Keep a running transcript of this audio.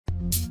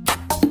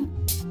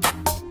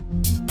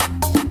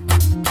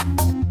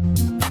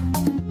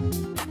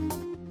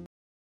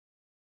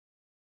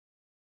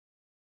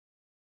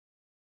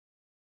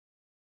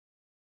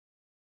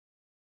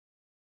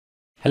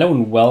Hello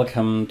and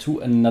welcome to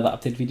another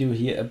update video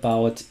here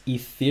about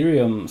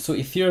Ethereum. So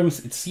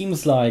Ethereum, it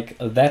seems like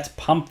that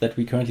pump that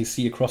we currently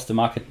see across the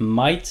market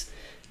might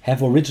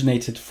have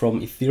originated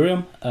from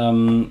Ethereum.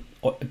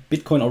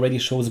 Bitcoin already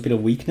shows a bit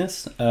of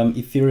weakness.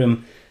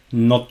 Ethereum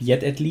not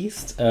yet, at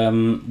least.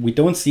 We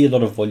don't see a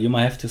lot of volume,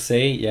 I have to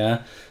say.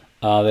 Yeah,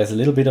 there's a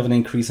little bit of an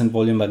increase in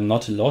volume, but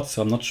not a lot.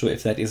 So I'm not sure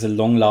if that is a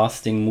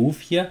long-lasting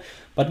move here.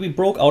 But we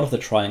broke out of the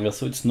triangle,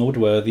 so it's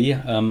noteworthy.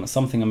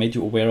 Something I made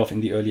you aware of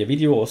in the earlier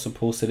video. Also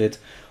posted it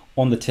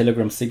on the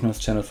Telegram Signals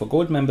channel for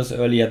gold members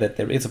earlier, that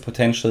there is a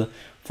potential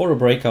for a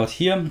breakout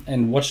here.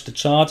 And watch the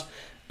chart.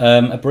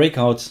 A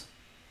breakout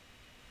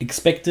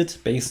expected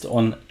based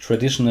on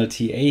traditional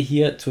TA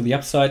here to the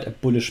upside, a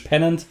bullish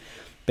pennant.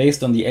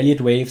 Based on the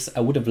Elliott Waves, I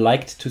would have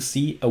liked to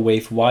see a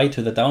wave Y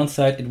to the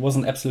downside. It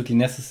wasn't absolutely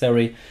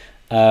necessary.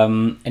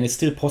 And it's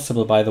still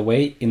possible, by the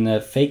way. In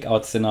a fake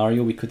out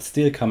scenario, we could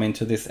still come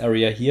into this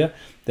area here.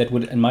 That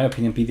would, in my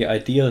opinion, be the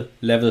ideal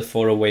level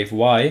for a wave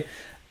Y,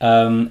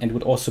 and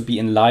would also be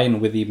in line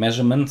with the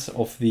measurement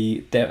of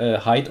the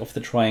height of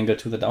the triangle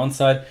to the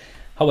downside.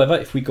 However,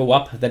 if we go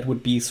up, that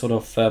would be sort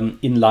of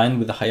in line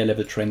with the higher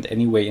level trend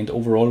anyway. And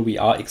overall, we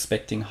are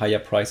expecting higher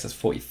prices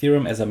for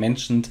Ethereum, as I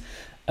mentioned.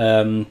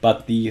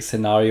 But the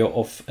scenario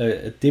of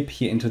a dip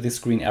here into this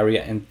green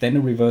area and then a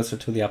reversal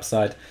to the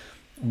upside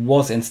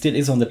was and still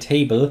is on the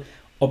table,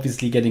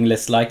 obviously getting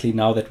less likely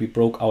now that we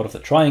broke out of the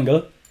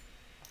triangle.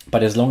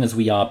 But as long as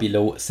we are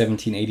below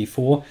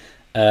 1784,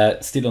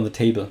 still on the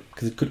table,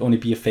 because it could only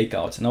be a fake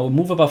out. Now a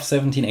move above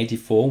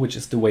 1784, which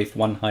is the wave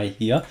one high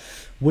here,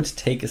 would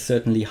take us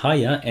certainly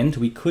higher, and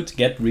we could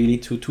get really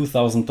to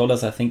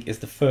 $2,000, I think, is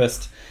the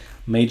first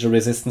major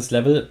resistance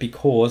level,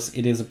 because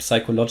it is a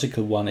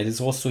psychological one. It is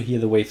also here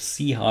the wave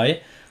C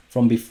high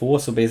from before,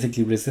 so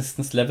basically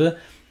resistance level,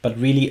 but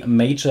really a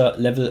major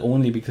level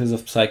only because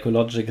of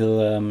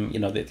psychological,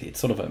 it's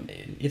sort of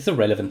it's a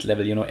relevant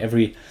level.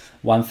 Every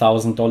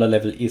 $1,000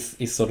 level is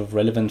sort of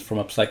relevant from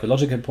a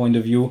psychological point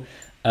of view.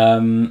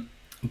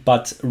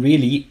 But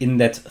really in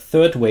that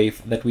third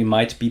wave that we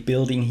might be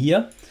building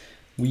here,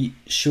 we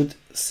should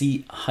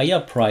see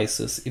higher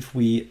prices if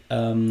we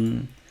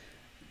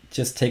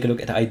just take a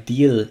look at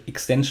ideal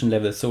extension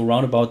levels. So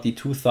around about the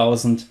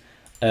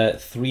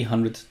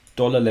 $2,300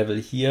 level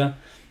here.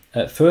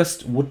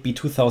 First would be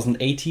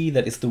 2080,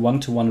 that is the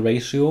 1-to-1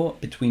 ratio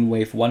between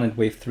wave 1 and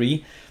wave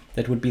 3.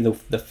 That would be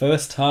the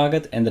first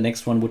target, and the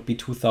next one would be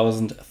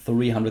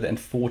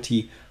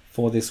 2340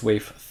 for this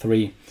wave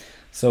 3.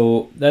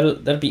 So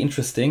that'll be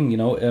interesting.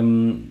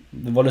 The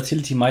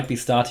volatility might be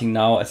starting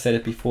now. I said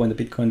it before in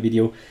the Bitcoin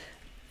video.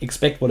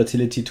 Expect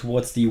volatility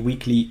towards the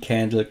weekly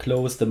candle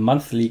close, the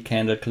monthly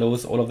candle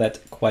close, all of that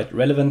quite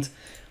relevant.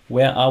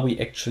 Where are we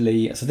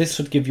actually? So this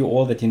should give you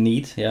all that you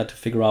need, to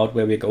figure out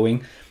where we're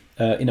going.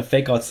 In a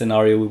fake out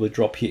scenario, we will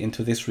drop here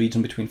into this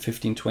region between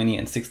 1520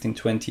 and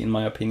 1620, in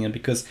my opinion,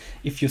 because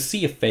if you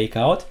see a fake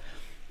out,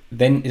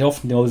 then it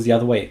often goes the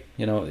other way,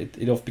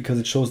 because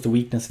it shows the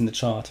weakness in the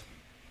chart.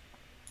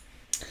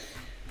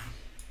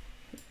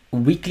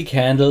 Weekly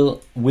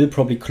candle will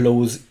probably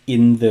close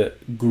in the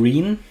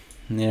green.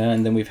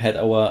 And then we've had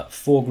our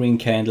 4 green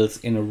candles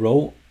in a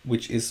row,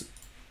 which is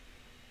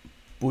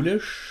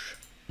bullish.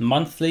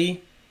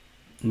 Monthly,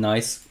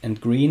 nice and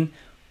green.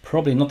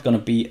 Probably not going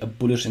to be a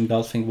bullish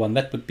engulfing one.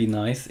 That would be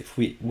nice if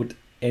we would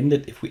end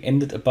it. If we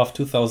ended above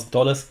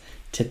 $2,000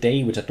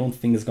 today, which I don't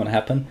think is going to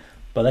happen,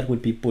 but that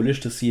would be bullish.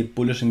 To see a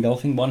bullish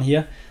engulfing one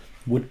here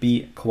would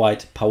be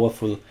quite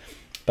powerful.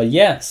 But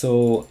yeah,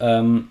 so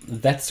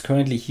that's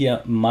currently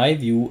here my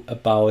view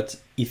about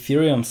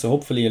Ethereum. So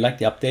hopefully you liked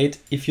the update.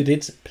 If you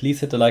did,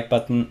 please hit the like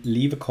button,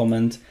 leave a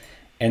comment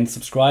and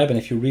subscribe. And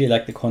if you really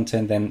like the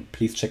content, then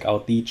please check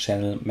out the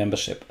channel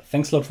membership.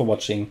 Thanks a lot for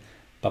watching.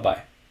 Bye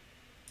bye.